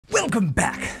Welcome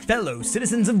back, fellow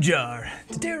citizens of Jar,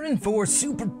 to Deron for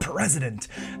Super President.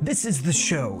 This is the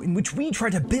show in which we try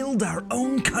to build our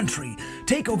own country,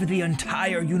 take over the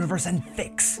entire universe, and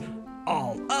fix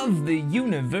all of the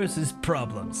universe's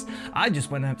problems. I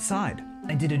just went outside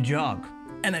and did a jog,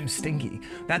 and I'm stinky.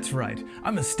 That's right,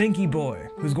 I'm a stinky boy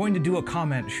who's going to do a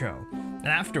comment show. And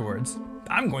afterwards,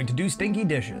 I'm going to do stinky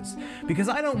dishes, because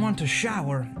I don't want to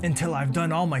shower until I've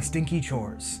done all my stinky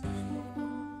chores.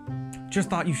 Just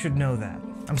thought you should know that.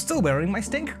 I'm still wearing my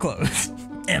stink clothes.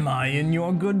 Am I in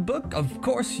your good book? Of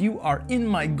course you are in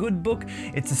my good book.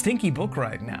 It's a stinky book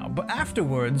right now, but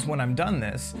afterwards, when I'm done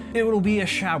this, it will be a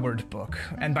showered book.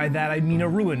 And by that I mean a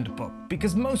ruined book,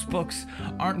 because most books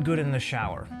aren't good in the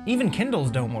shower. Even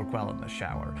Kindles don't work well in the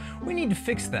shower. We need to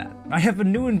fix that. I have a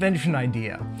new invention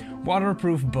idea.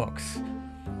 Waterproof books.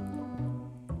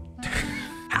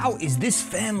 How is this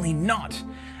family not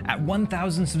at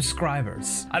 1,000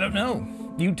 subscribers? I don't know.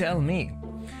 You tell me.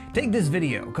 Take this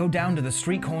video, go down to the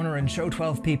street corner and show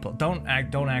 12 people. Don't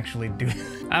actually do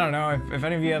that. I don't know, if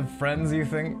any of you have friends you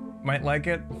think might like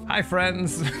it. Hi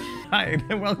friends. Hi,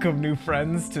 welcome new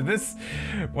friends to this,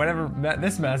 whatever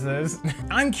this mess is.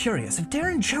 I'm curious, if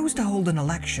Deron chose to hold an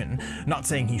election, not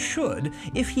saying he should,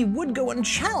 if he would go and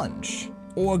challenge,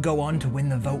 or go on to win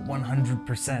the vote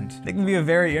 100%. It can be a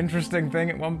very interesting thing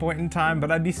at one point in time, but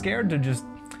I'd be scared to just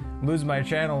lose my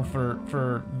channel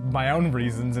for my own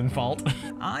reasons and fault.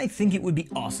 I think it would be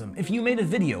awesome if you made a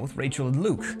video with Rachel and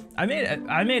Luke. I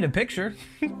made a picture.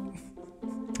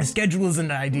 Schedules and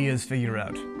ideas figure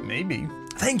out. Maybe.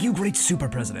 Thank you, great Super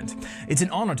President. It's an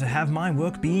honor to have my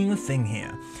work being a thing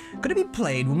here. Could it be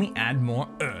played when we add more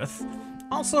Earth?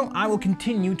 Also, I will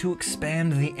continue to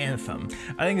expand the anthem.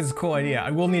 I think it's a cool idea.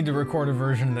 I will need to record a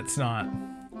version that's not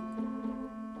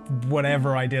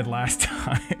whatever I did last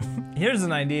time. Here's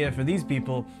an idea for these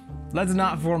people. Let's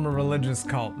not form a religious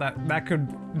cult. That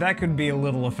could be a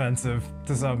little offensive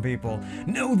to some people.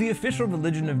 No, the official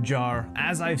religion of Jar,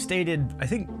 as I've stated, I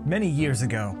think many years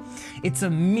ago, it's a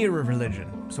mirror religion.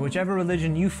 So whichever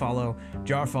religion you follow,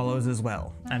 Jar follows as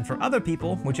well. And for other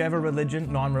people, whichever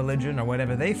religion, non-religion, or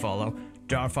whatever they follow,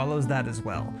 Jar follows that as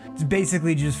well. It's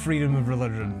basically just freedom of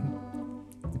religion,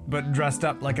 but dressed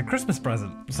up like a Christmas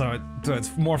present, so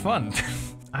it's more fun.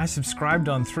 I subscribed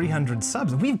on 300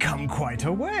 subs. We've come quite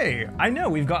a way. I know,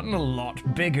 we've gotten a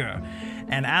lot bigger.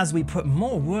 And as we put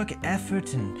more work,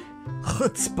 effort, and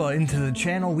chutzpah into the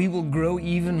channel, we will grow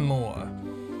even more.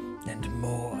 And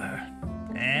more.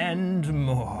 And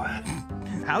more.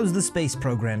 How's the space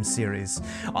program series?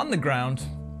 On the ground.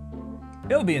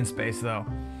 It'll be in space though.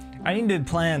 I need to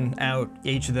plan out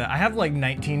each of I have like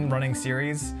 19 running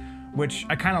series, which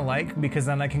I kind of like because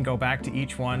then I can go back to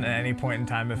each one at any point in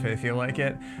time if I feel like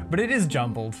it. But it is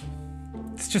jumbled.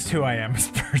 It's just who I am as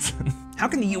a person. How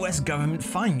can the US government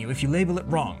fine you if you label it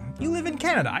wrong? You live in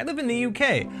Canada, I live in the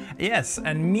UK. Yes,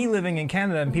 and me living in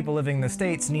Canada and people living in the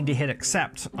States need to hit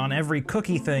accept on every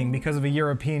cookie thing because of a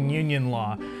European Union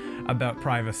law about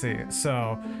privacy.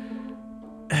 So,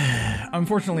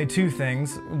 unfortunately, two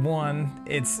things. One,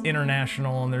 it's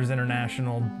international and there's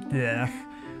international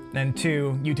and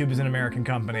two, YouTube is an American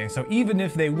company, so even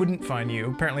if they wouldn't fine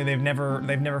you, apparently they've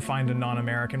never fined a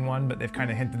non-American one, but they've kind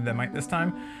of hinted they might this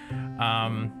time,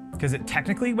 because it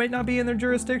technically might not be in their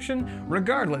jurisdiction.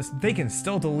 Regardless, they can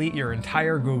still delete your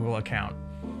entire Google account,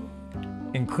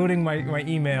 including my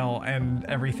email and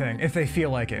everything, if they feel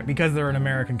like it, because they're an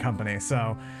American company,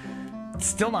 so it's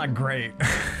still not great.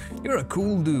 You're a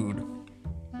cool dude.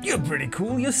 You're pretty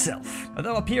cool yourself.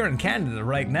 Although up here in Canada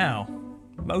right now,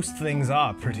 most things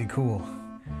are pretty cool.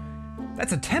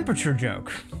 That's a temperature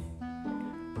joke.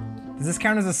 Does this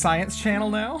count as a science channel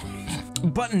now?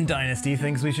 Button Dynasty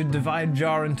thinks we should divide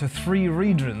Jar into 3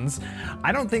 regions.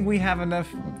 I don't think we have enough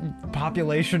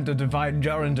population to divide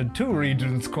Jar into 2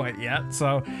 regions quite yet,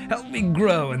 so help me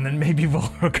grow and then maybe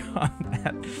we'll work on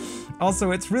that. Also,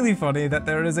 it's really funny that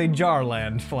there is a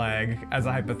Jarland flag as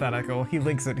a hypothetical. He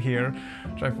links it here,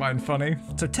 which I find funny.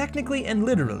 So technically and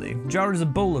literally, Jar is a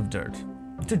bowl of dirt.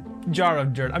 It's a jar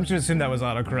of dirt. I'm just gonna assume that was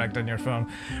autocorrect on your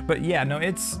phone. But yeah, no,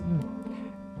 it's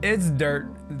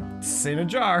dirt. It's in a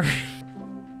jar.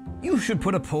 You should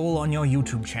put a poll on your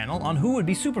YouTube channel on who would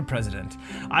be Super President.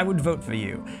 I would vote for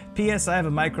you. P.S. I have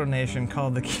a micronation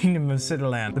called the Kingdom of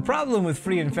Cityland. The problem with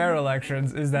free and fair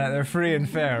elections is that they're free and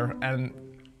fair, and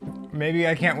maybe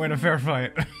I can't win a fair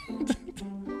fight.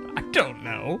 I don't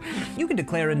know. You could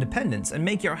declare independence and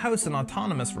make your house an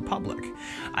autonomous republic.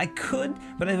 I could,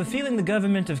 but I have a feeling the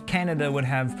government of Canada would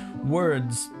have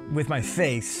words with my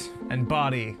face and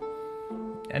body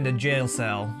and a jail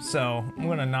cell, so I'm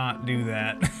gonna not do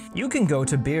that. You can go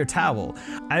to Beer Towel.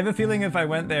 I have a feeling if I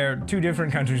went there, 2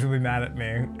 different countries would be mad at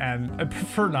me, and I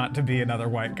prefer not to be another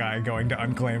white guy going to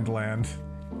unclaimed land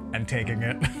and taking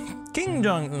it. Kim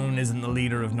Jong-un isn't the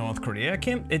leader of North Korea.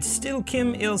 It's still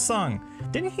Kim Il-sung.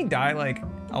 Didn't he die like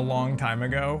a long time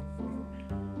ago?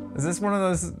 Is this one of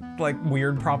those like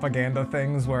weird propaganda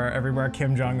things where everywhere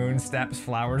Kim Jong-un steps,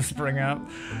 flowers spring up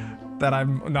that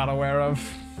I'm not aware of?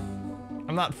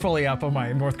 I'm not fully up on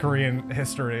my North Korean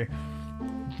history.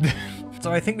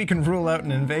 So I think we can rule out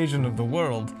an invasion of the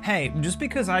world. Hey, just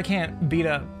because I can't beat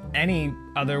up any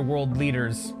other world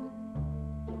leaders.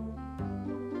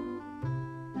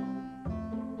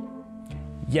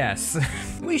 Yes,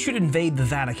 we should invade the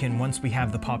Vatican once we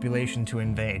have the population to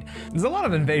invade. There's a lot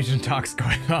of invasion talks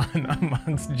going on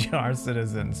amongst JAR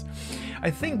citizens.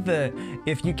 I think that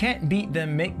if you can't beat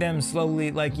them, make them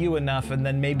slowly like you enough, and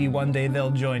then maybe one day they'll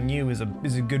join you is a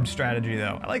good strategy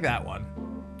though. I like that one.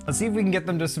 Let's see if we can get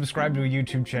them to subscribe to a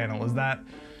YouTube channel. Is that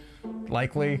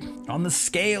likely? On the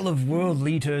scale of world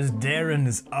leaders, Deron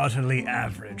is utterly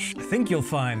average. I think you'll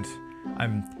find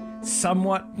I'm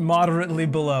somewhat moderately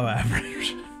below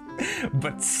average,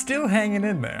 but still hanging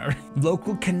in there.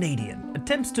 Local Canadian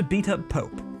attempts to beat up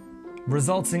Pope.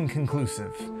 Results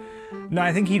inconclusive. No,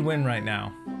 I think he'd win right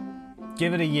now.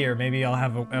 Give it a year, maybe I'll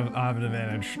have an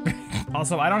advantage.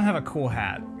 Also, I don't have a cool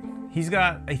hat. He's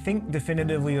got, I think,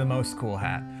 definitively the most cool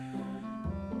hat.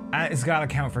 It's gotta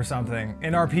count for something.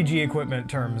 In RPG equipment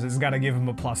terms, it's gotta give him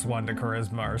a +1 to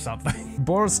charisma or something.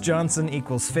 Boris Johnson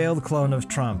equals failed clone of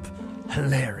Trump.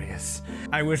 Hilarious.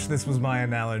 I wish this was my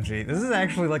analogy. This is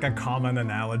actually like a common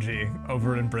analogy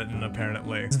over in Britain,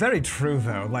 apparently. It's very true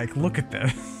though, like look at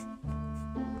this.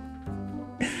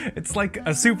 It's like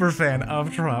a super fan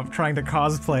of Trump trying to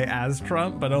cosplay as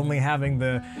Trump, but only having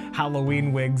the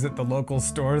Halloween wigs at the local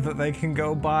store that they can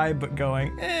go buy, but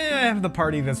going, I have the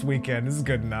party this weekend, this is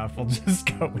good enough, I'll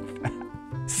just go with that.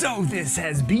 So this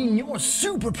has been your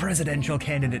super presidential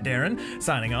candidate, Deron,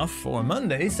 signing off for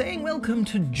Monday, saying welcome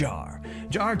to JAR.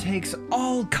 JAR takes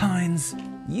all kinds.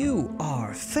 You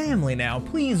are family now.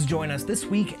 Please join us this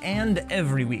week and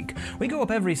every week. We go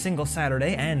up every single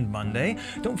Saturday and Monday.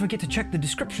 Don't forget to check the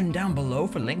description down below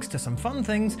for links to some fun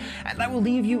things, and I will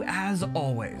leave you, as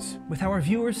always, with our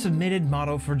viewer-submitted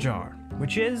motto for JAR,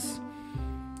 which is,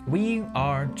 we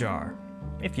are JAR.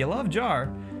 If you love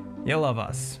JAR, you'll love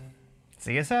us.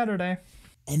 See you Saturday.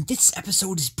 And this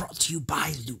episode is brought to you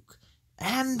by Luke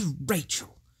and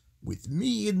Rachel, with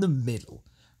me in the middle,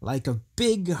 like a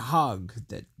big hug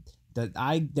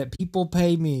that people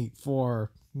pay me for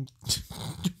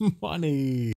money.